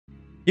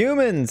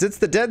Humans, it's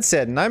the Dead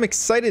Set, and I'm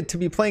excited to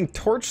be playing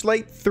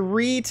Torchlight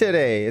 3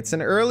 today. It's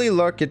an early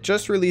look. It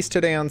just released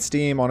today on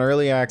Steam on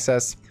early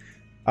access.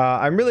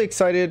 I'm really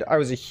excited. I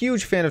was a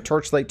huge fan of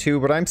Torchlight 2,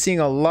 but I'm seeing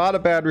a lot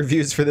of bad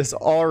reviews for this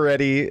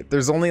already.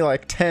 There's only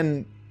like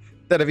 10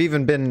 that have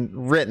even been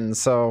written,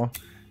 so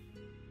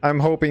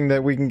I'm hoping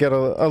that we can get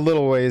a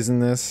little ways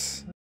in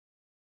this.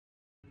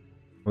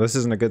 Well, this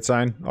isn't a good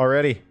sign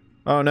already.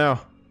 Oh no.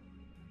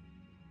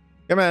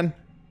 Come on.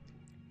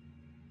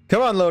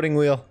 Come on, loading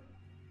wheel.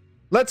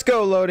 Let's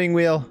go, loading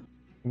wheel.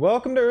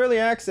 Welcome to early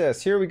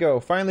access. Here we go.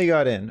 Finally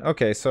got in.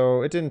 Okay,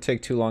 so it didn't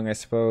take too long, I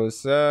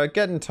suppose.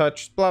 Get in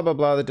touch, blah, blah,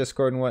 blah, the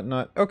Discord and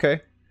whatnot.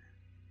 Okay.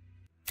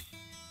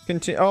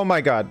 Continue. Oh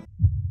my god.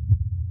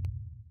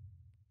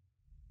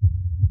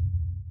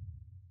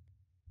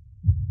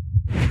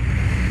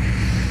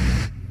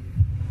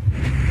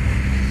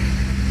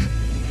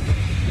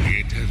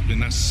 It has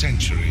been a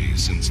century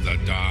since the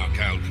Dark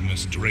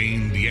Alchemist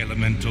drained the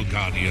Elemental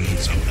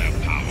Guardians of their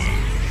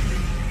power,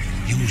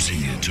 using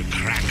it to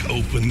crack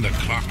open the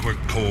Clockwork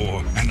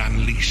Core and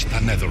unleash the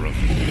Netherrealm.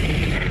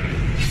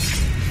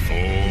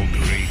 Four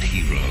great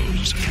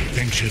heroes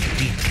ventured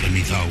deep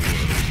beneath our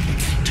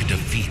world to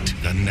defeat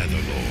the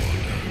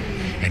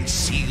Netherlord and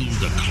seal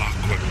the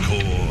Clockwork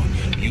Core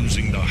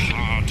using the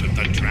heart of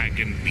the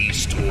Dragon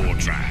Beast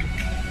Ordrak.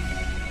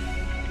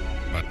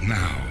 But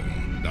now,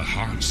 the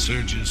heart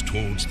surges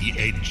towards the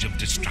edge of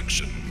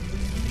destruction.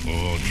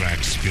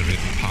 Ordrak's spirit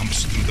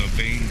pumps through the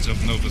veins of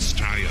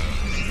Novastria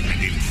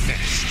and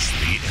infests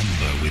the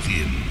ember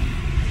within.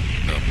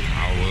 The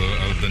power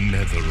of the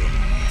Netherrealm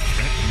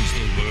threatens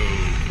the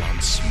world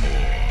once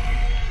more.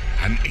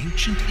 An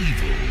ancient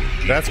evil.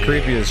 That's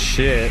creepy as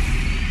shit.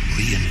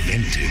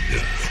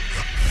 Reinvented.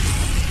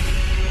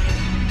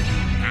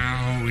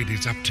 Now it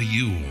is up to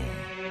you.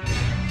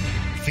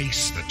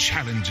 Face the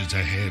challenges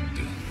ahead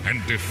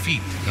and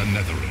defeat the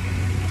Netherrealm.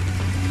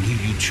 Will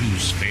you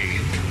choose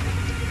fame,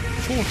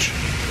 fortune,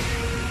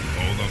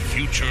 or the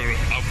future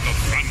of the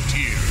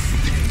frontier?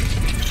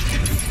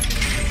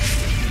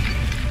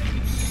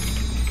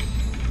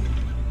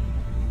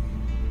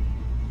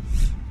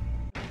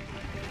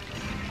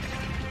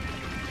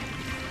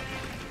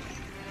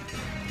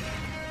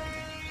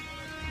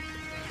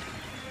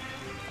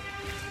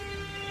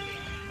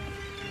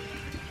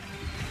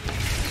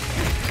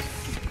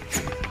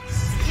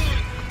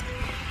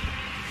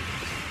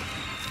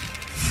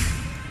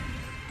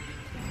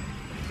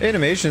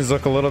 Animations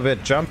look a little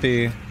bit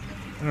jumpy. I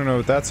don't know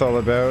what that's all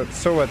about.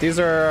 So what? These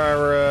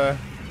are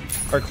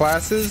our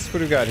classes. What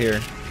do we got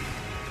here?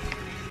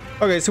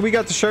 Okay, so we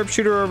got the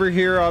sharpshooter over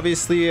here,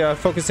 obviously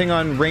focusing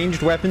on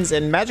ranged weapons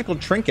and magical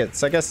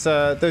trinkets. I guess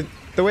the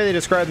way they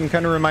describe them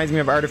kind of reminds me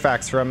of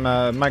artifacts from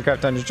Minecraft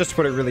Dungeons, just to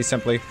put it really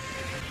simply.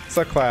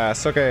 Select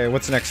class. Okay,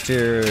 what's next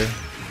here?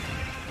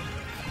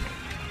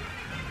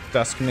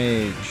 Dusk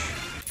mage.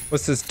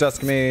 What's this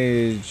dusk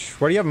mage?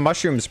 Why do you have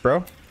mushrooms,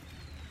 bro?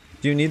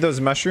 Do you need those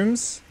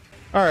mushrooms?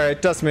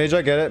 Alright, Dust Mage,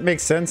 I get it.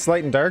 Makes sense.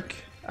 Light and dark.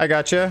 I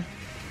gotcha.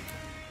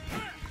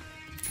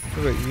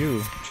 Look at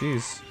you.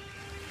 Jeez.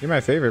 You're my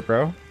favorite,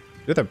 bro.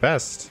 You're the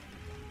best.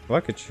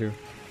 Look at you.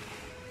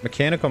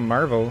 Mechanical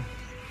Marvel.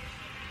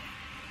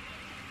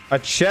 A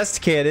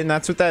chest cannon,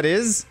 that's what that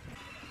is?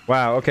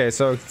 Wow, okay,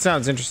 so it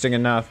sounds interesting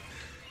enough.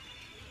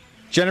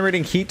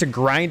 Generating heat to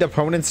grind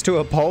opponents to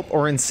a pulp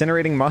or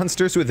incinerating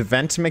monsters with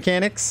vent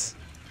mechanics?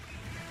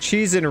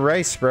 Cheese and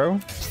rice, bro.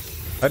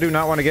 I do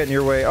not want to get in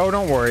your way. Oh,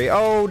 don't worry.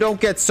 Oh,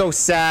 don't get so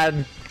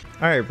sad.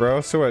 Alright,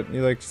 bro. So what?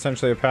 You like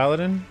essentially a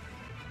paladin?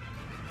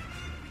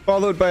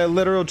 Followed by a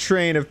literal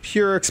train of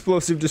pure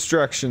explosive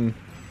destruction.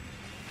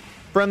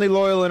 Friendly,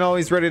 loyal, and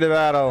always ready to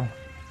battle.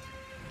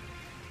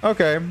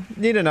 Okay.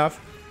 Neat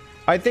enough.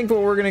 I think what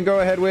we're going to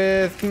go ahead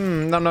with...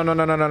 No.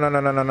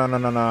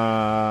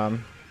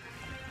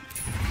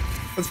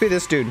 Let's be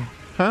this dude.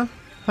 Huh?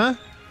 Huh?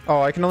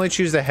 Oh, I can only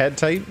choose the head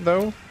type,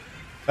 though?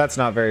 That's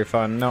not very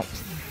fun. No.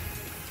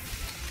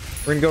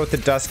 We're gonna go with the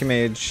Dusk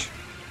Mage.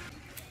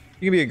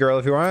 You can be a girl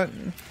if you want.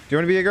 Do you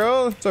want to be a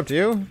girl? It's up to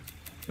you.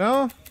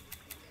 No?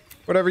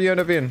 Whatever you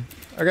end up being.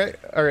 Okay,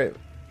 alright.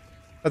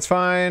 That's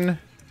fine.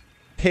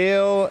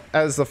 Pale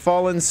as the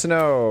fallen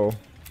snow.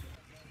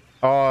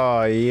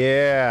 Oh,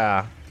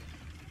 yeah.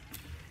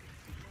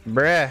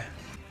 Bruh.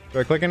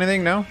 Do I click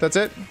anything? No? That's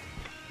it?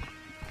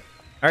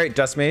 Alright,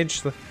 Dusk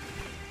Mage.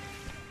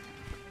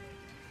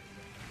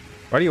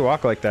 Why do you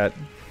walk like that?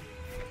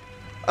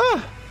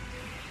 Ah!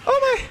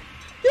 Oh my!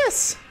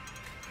 Yes!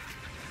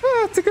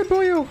 Oh, it's a good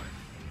boyo.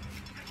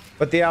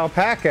 But the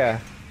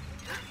alpaca.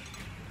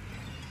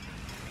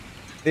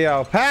 The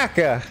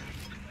alpaca.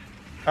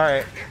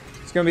 Alright.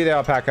 It's gonna be the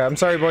alpaca. I'm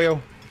sorry, boyo.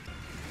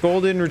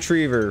 Golden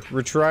retriever.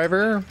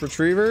 Retriever?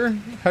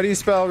 How do you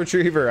spell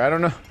retriever? I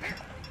don't know.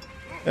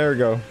 There we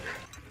go.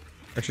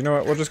 Actually, you know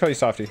what? We'll just call you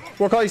Softy.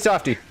 We'll call you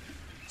Softy.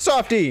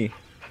 Softy!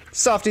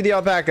 Softy the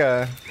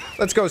alpaca.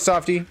 Let's go,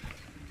 Softy.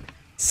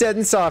 Said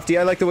and Softy.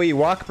 I like the way you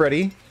walk,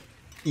 Brady.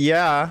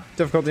 Yeah,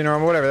 difficulty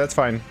normal, whatever, that's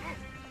fine.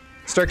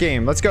 Start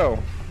game, let's go.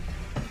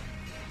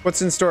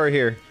 What's in store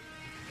here?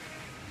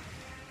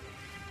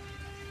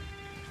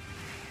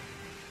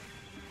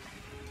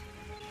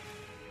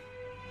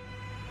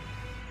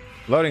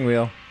 Loading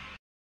wheel.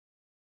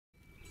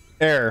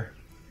 Error.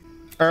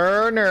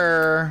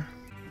 Earner.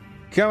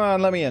 Come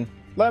on, let me in.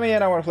 Let me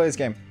in. I want to play this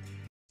game.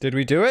 Did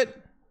we do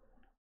it?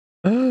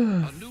 A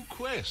new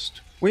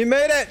quest. We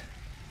made it.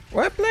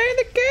 We're playing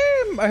the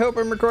game. I hope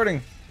I'm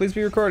recording. Please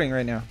be recording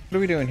right now. What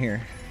are we doing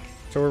here?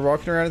 So we're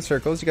walking around in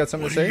circles. You got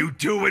something to say? What are you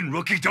doing,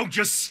 rookie? Don't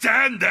just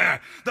stand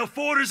there. The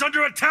fort is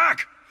under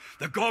attack.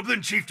 The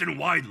Goblin Chieftain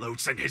Wideload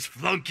sent his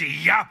flunky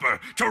Yapper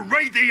to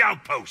raid the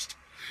outpost.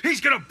 He's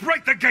gonna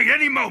break the gate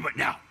any moment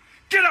now.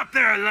 Get up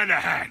there and lend a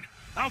hand.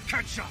 I'll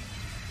catch up.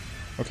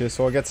 Okay,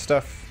 so I'll get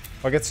stuff.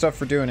 I'll get stuff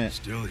for doing it.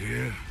 Still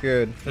here?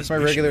 Good. That's my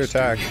regular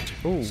attack.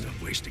 Ooh.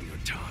 Stop wasting your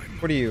time.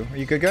 What are you? Are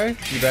you good guy?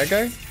 You bad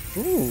guy?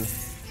 Ooh.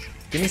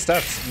 Give me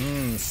stuffs.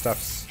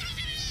 Stuffs.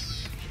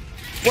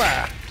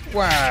 Wah!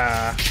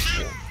 Wah!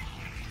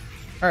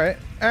 Alright,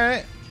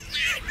 alright.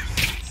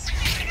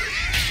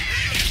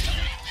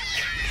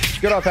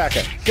 Good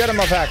alpaca. Get him,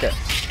 alpaca.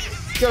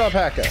 Good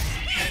alpaca.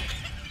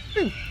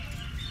 Whew.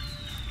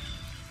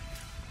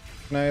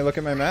 Can I look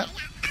at my map?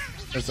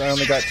 Because I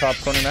only got top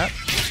corner map.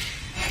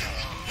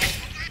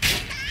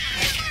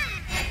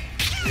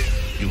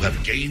 You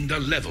have gained a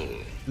level.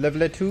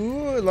 Level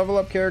 2. Level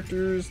up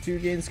characters to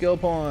gain skill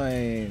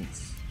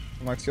points.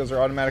 Unlock skills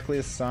are automatically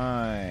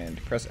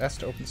assigned. Press S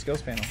to open the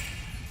skills panel.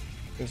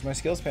 There's my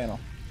skills panel.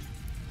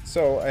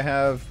 So I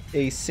have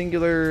a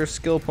singular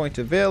skill point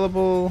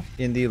available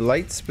in the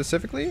light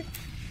specifically.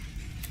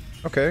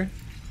 Okay.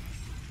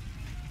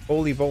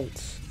 Holy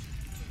Bolt.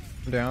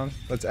 I'm down.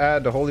 Let's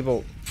add the Holy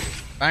Bolt.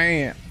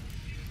 Bam!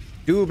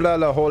 Dubla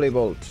la Holy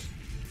Bolt.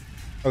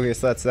 Okay,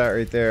 so that's that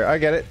right there. I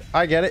get it.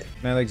 I get it.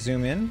 Can I like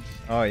zoom in?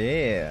 Oh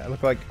yeah. I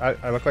look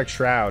like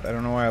Shroud. I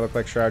don't know why I look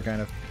like Shroud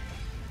kind of.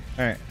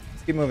 Alright,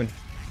 let's keep moving.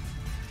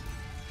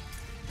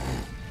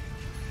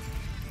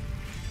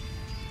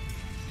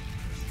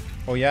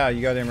 Oh yeah,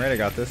 you goddamn right I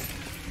got this.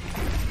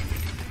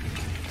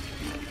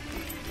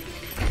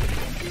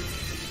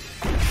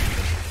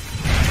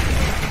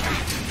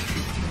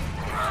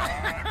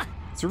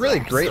 It's a really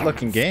great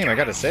looking game, I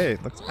gotta say.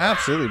 It looks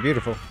absolutely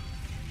beautiful.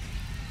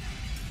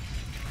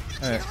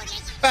 Alright.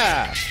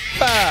 Ba!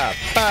 Ba!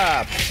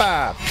 Ba!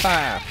 Ba!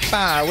 Ba!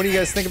 Ba! What do you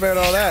guys think about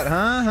all that,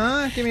 huh?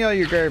 Huh? Give me all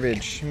your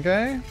garbage,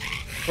 okay?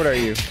 What are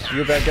you?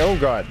 You a bad guy? Oh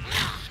god.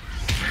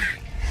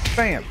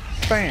 Bam!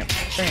 Bam!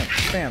 Bam!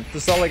 Bam!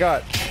 This is all I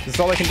got. This is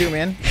all I can do,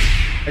 man.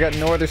 I got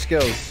no other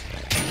skills.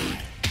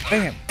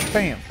 Bam!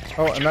 Bam!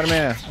 Oh, I'm out of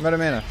mana. I'm out of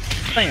mana.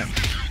 Bam!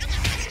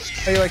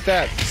 How you like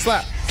that?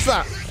 Slap!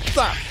 Slap!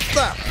 Slap!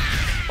 Slap!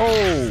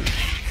 Oh!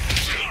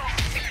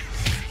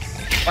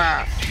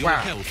 Wow!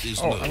 Wow!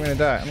 Oh, I'm gonna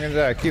die. I'm gonna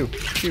die. Q.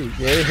 Q.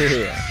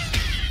 Yeah!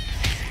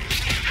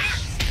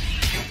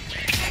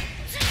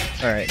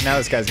 Alright, now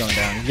this guy's going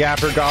down.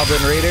 Yapper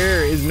Goblin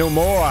Raider is no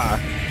more!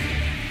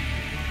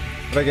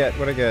 What'd I get?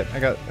 What'd I get? I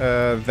got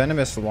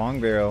Venomous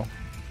Long Barrel.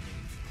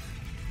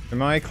 Did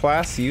my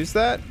class use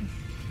that?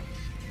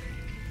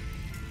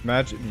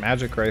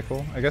 Magic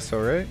Rifle. I guess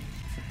so, right?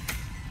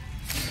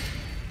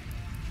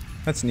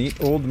 That's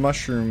neat. Old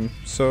Mushroom.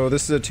 So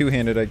this is a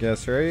two-handed, I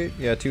guess, right?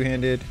 Yeah,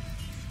 two-handed.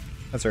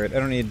 That's alright. I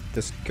don't need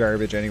this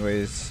garbage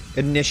anyways.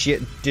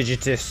 Initiate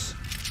Digitus.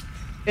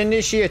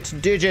 Initiate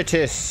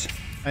Digitus.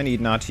 I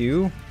need not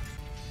you.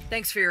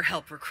 Thanks for your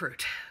help,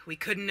 Recruit. We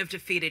couldn't have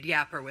defeated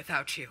Yapper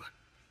without you.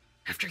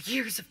 After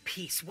years of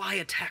peace, why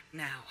attack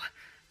now?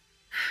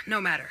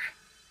 No matter.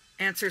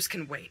 Answers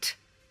can wait.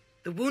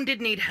 The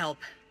wounded need help,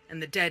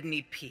 and the dead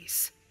need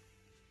peace.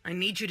 I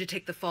need you to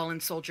take the fallen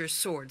soldiers'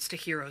 swords to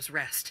Heroes'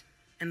 Rest,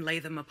 and lay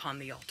them upon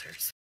the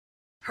altars.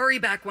 Hurry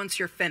back once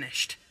you're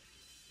finished.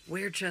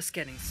 We're just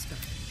getting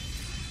started.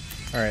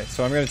 Alright,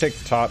 so I'm gonna take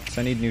the top, because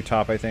I need new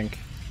top, I think.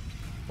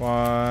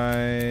 Why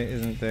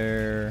isn't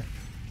there...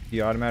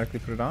 You automatically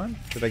put it on?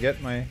 Did I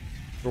get my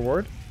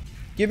reward?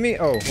 Give me...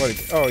 Oh,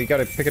 what? Oh, you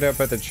gotta pick it up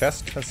at the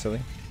chest? That's silly.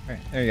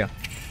 Alright, there you go.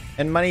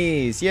 And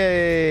monies!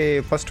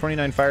 Yay! Plus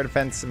 29 fire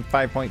defense and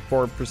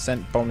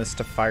 5.4% bonus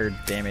to fire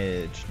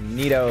damage.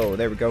 Neato!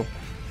 There we go.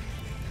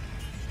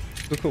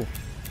 Cool, cool.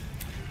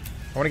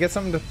 I want to get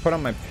something to put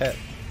on my pet.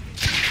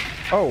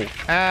 Oh!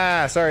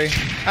 Ah! Sorry.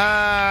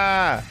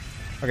 Ah!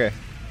 Okay.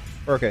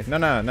 We're okay. No.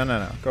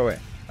 Go away.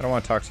 I don't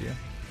want to talk to you.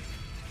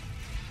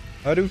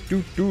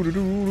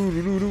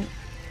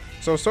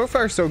 So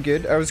far so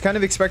good. I was kind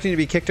of expecting to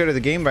be kicked out of the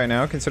game by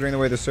now, considering the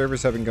way the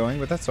servers have been going,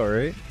 but that's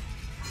alright.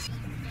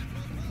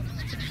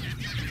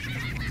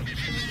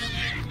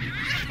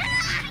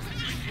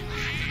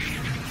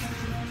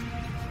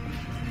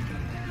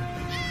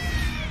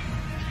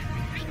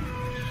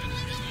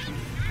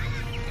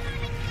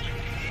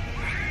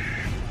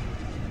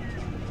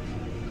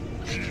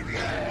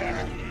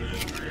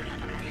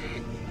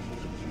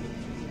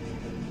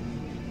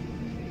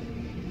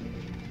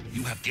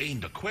 You have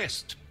gained a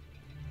quest.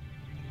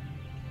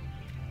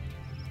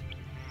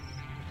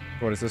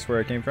 What is this, where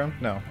I came from?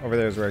 No, over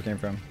there is where I came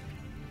from.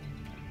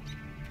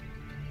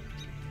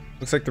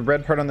 Looks like the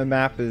red part on the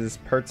map is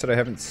parts that I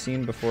haven't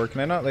seen before.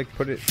 Can I not like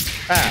put it...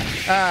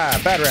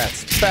 Ah! Bad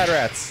rats! Bad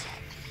rats!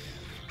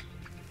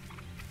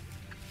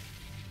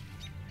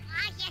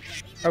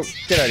 Oh,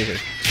 get out of here.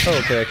 Oh,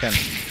 okay, I can.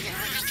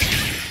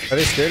 Are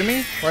they scared of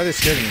me? Why are they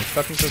scared of me?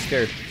 Stop being so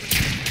scared.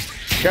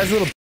 You guys are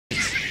little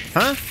b****s.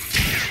 Huh?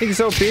 Think you're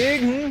so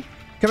big? Hmm?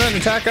 Come out and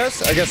attack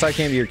us? I guess I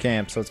came to your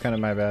camp, so it's kind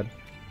of my bad.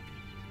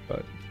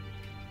 But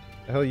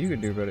the hell you could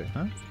do about it,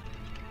 huh?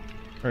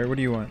 Alright, what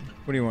do you want?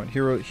 What do you want?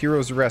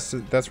 Hero's Rest.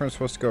 That's where I'm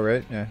supposed to go,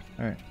 right? Yeah,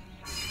 alright.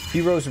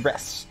 Hero's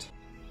Rest.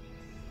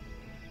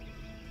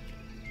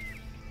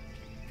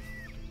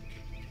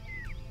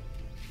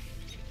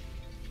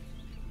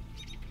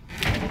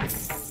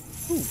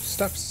 Ooh,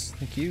 stuffs.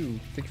 Thank you.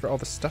 Thank you for all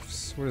the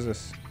stuffs. What is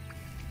this?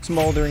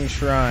 Smoldering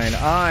Shrine.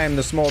 I'm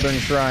the Smoldering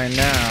Shrine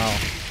now.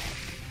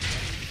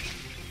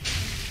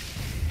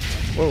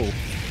 Whoa.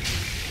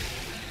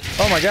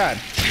 Oh my god.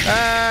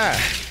 Ah!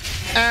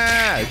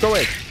 Ah! Go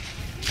away.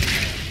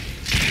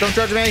 Don't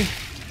judge me.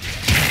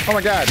 Oh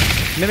my god.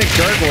 Mimic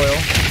Gargoyle.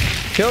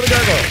 Kill the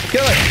gargoyle.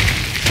 Kill it.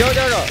 Kill the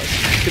gargoyle.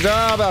 Good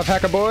job,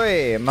 Alpaca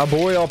boy. My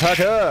boy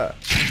Alpaca.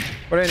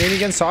 What do I need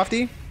again?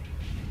 Softy?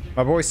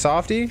 My boy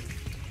Softy?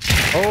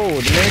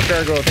 Oh, the mimic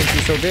gargoyle thinks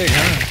he's so big,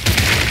 huh?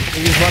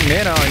 He used my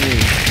mana on you.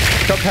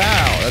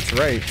 Kapow. That's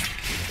right.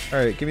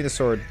 Alright, give me the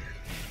sword.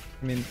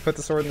 I mean, put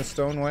the sword in the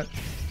stone. What?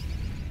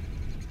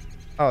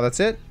 Oh, that's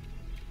it?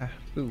 Ah,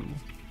 ooh.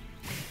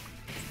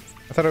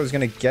 I thought I was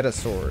gonna get a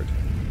sword.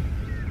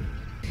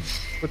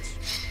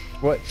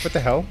 What the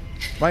hell?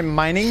 Am I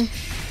mining?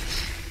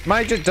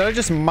 Did I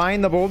just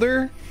mine the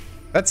boulder?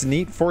 That's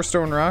neat. 4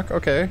 stone rock.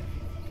 Okay.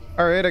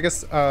 Alright, I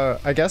guess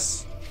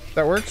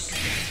that works.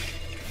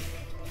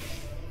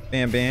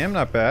 Bam bam,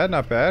 not bad,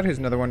 not bad. Here's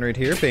another one right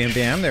here. Bam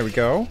bam, there we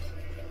go.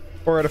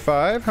 4 out of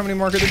 5. How many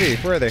more could there be?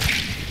 Where are they?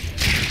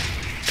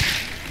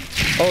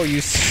 Oh, you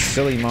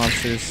silly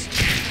monsters.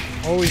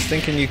 Always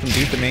thinking you can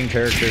beat the main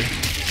character.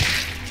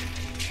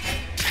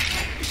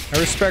 I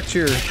respect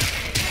your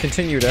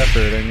continued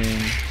effort. I mean,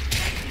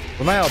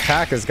 well, my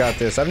alpaca's got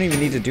this. I don't even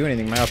need to do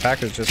anything. My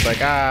alpaca's just like,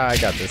 ah, I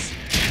got this.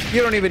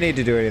 You don't even need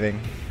to do anything.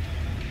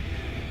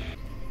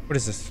 What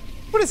is this?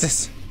 What is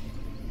this?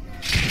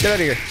 Get out of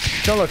here.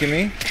 Don't look at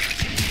me.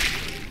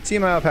 See,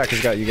 my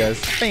alpaca's got you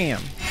guys.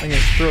 Bam. I can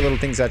throw little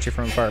things at you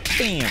from afar.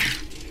 Bam.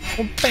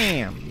 Oh,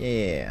 bam.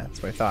 Yeah,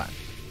 that's what I thought.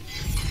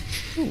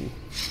 Ooh.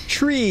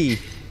 Tree.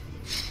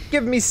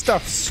 Give me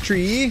stuffs,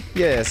 tree.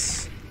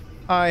 Yes.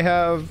 I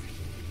have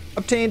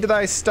obtained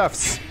thy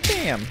stuffs.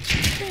 Bam.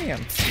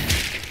 Bam.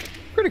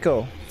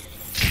 Critical.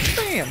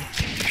 Bam.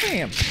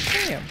 Bam.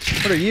 Bam.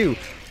 What are you?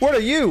 What are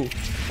you?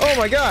 Oh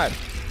my god.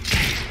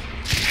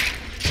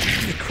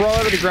 You crawl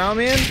out of the ground,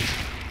 man?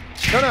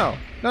 No, no.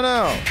 No,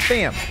 no.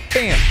 Bam.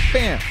 Bam.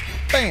 Bam.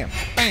 Bam.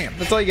 Bam.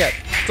 That's all you get.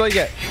 That's all you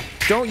get.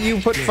 Don't you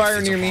put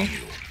fire near me.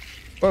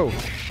 Whoa.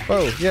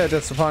 Whoa. Yeah,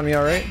 that's upon me,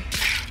 alright.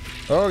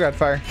 Oh god,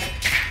 fire.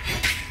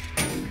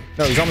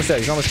 No, he's almost dead.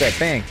 He's almost dead.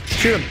 Bang.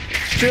 Shoot him.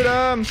 Shoot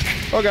him.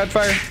 Oh god,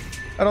 fire.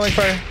 I don't like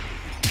fire.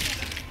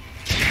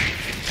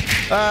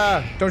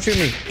 Ah, don't shoot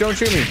me. Don't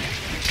shoot me.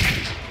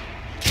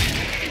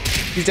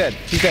 He's dead.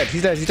 He's dead.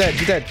 He's dead. He's dead.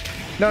 He's dead.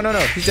 No, no, no.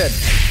 He's dead.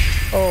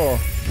 Oh.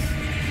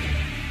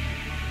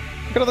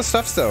 Look at all the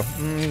stuffs, though.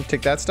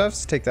 Take that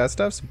stuffs. Take that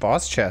stuffs.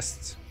 Boss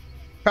chests.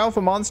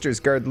 Powerful monsters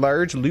guard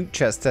large loot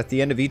chests at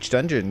the end of each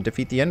dungeon.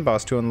 Defeat the end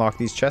boss to unlock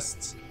these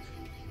chests.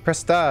 Press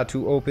star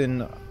to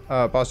open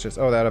boss chests.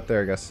 Oh, that up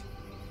there, I guess.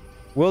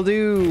 Will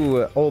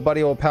do, old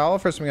buddy, old pal.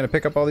 First, I'm going to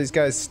pick up all these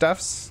guys'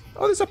 stuffs.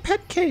 Oh, there's a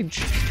pet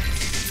cage.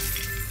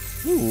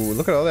 Ooh,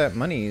 look at all that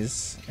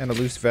monies. And a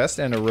loose vest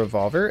and a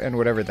revolver and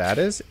whatever that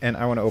is. And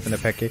I want to open the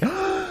pet cage.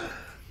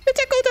 It's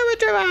a golden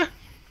retriever.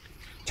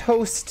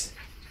 Toast.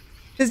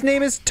 His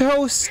name is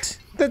Toast.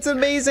 That's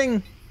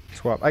amazing.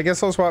 Swap. I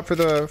guess I'll swap for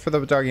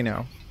the doggy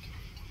now.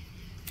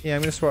 Yeah,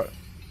 I'm going to swap.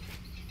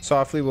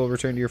 Softly will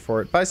return to your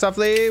fort. Bye,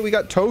 Softly. We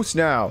got Toast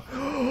now.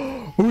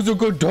 Who's a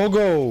good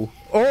doggo?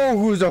 Oh,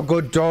 who's a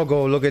good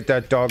doggo? Look at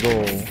that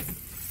doggo.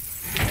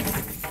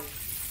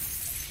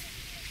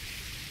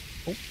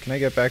 Oh, can I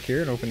get back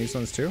here and open these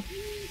ones too?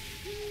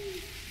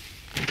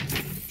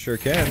 Sure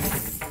can.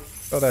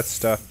 Oh, that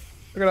stuff.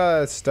 Look at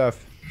all that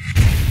stuff.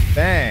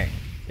 Bang.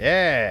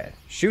 Yeah.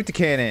 Shoot the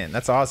cannon.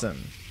 That's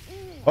awesome.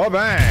 Oh,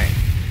 bang.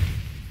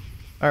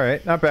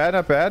 Alright, not bad,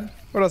 not bad.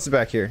 What else is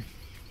back here?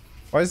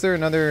 Why is there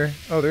another...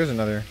 Oh, there's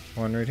another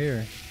one right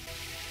here.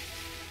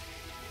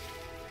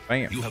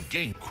 Bam. You have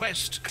gained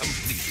quest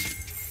complete.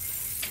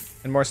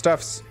 And more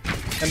stuffs.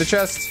 And a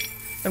chest.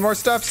 And more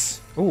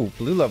stuffs. Ooh,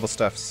 blue level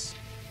stuffs.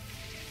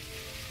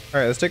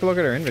 Alright, let's take a look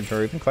at our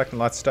inventory. We've been collecting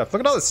lots of stuff. Look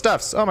at all the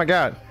stuffs. Oh my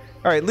god.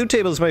 Alright, loot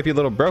tables might be a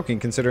little broken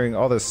considering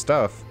all this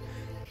stuff.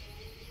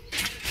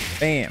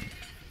 Bam.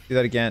 Do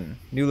that again.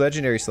 New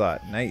legendary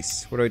slot.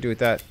 Nice. What do I do with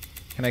that?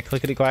 Can I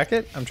clickety-clack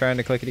it? I'm trying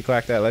to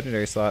clickety-clack that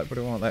legendary slot, but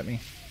it won't let me.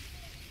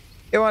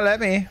 It won't let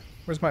me.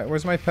 Where's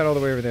my pet all the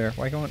way over there?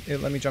 Why won't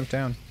it let me jump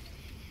down?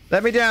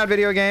 Let me down,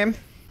 video game.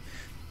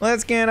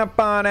 Let's get up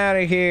on out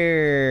of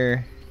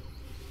here.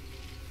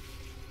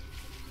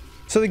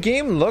 So the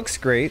game looks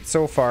great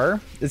so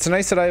far. It's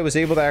nice that I was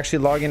able to actually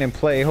log in and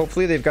play.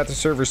 Hopefully they've got the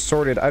servers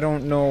sorted. I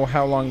don't know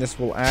how long this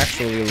will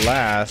actually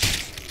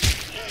last.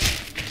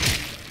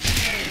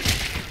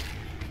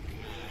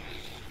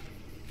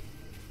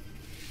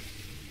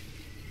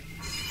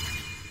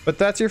 But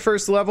that's your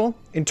first level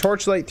in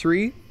Torchlight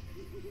 3.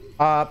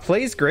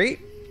 Plays great.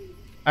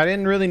 I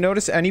didn't really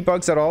notice any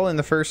bugs at all in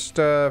the first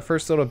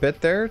little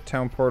bit there.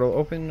 Town portal.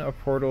 Open a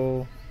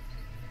portal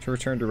to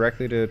return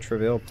directly to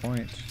Travail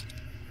Point.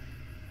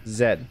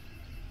 Z.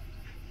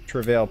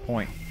 Travail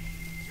Point.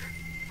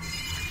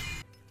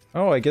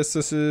 Oh, I guess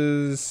this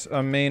is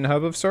a main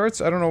hub of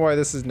sorts. I don't know why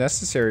this is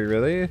necessary,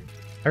 really.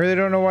 I really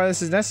don't know why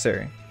this is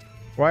necessary.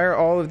 Why are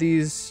all of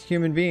these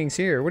human beings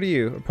here? What are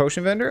you, a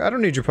potion vendor? I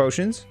don't need your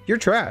potions. You're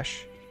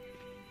trash.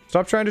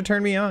 Stop trying to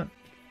turn me on.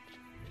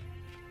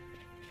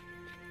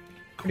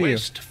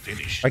 Quest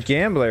finished. A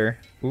gambler.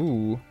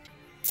 Ooh.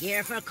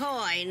 Year for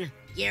coin.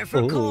 Year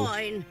for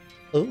coin.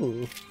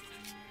 Ooh.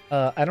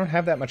 I don't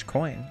have that much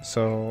coin,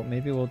 so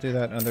maybe we'll do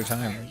that another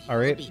time. All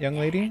right, young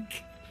lady?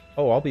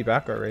 Oh, I'll be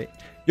back, all right.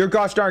 You're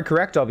gosh darn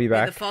correct, I'll be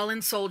back. May the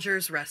fallen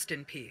soldiers rest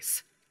in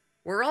peace.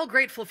 We're all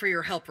grateful for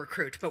your help,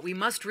 Recruit, but we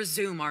must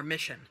resume our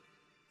mission.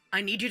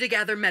 I need you to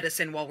gather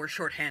medicine while we're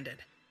short-handed.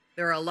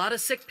 There are a lot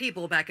of sick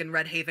people back in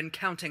Red Haven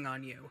counting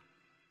on you.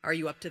 Are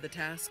you up to the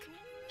task?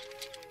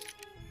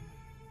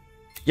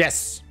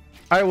 Yes,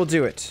 I will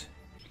do it.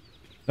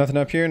 Nothing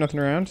up here, nothing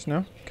around,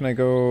 no? Can I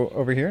go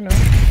over here? No?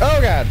 Oh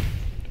god!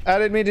 I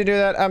didn't mean to do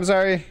that, I'm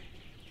sorry.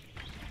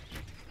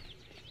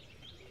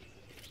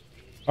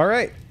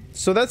 Alright,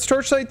 so that's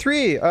Torchlight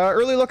 3.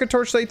 Early look at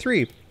Torchlight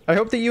 3. I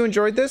hope that you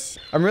enjoyed this.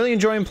 I'm really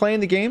enjoying playing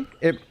the game.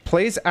 It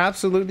plays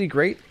absolutely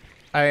great.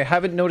 I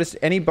haven't noticed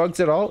any bugs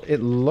at all.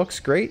 It looks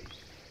great.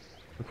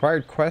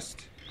 Required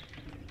quest.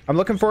 I'm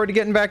looking forward to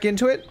getting back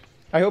into it.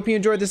 I hope you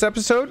enjoyed this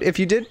episode. If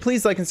you did,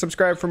 please like and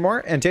subscribe for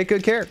more, and take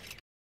good care.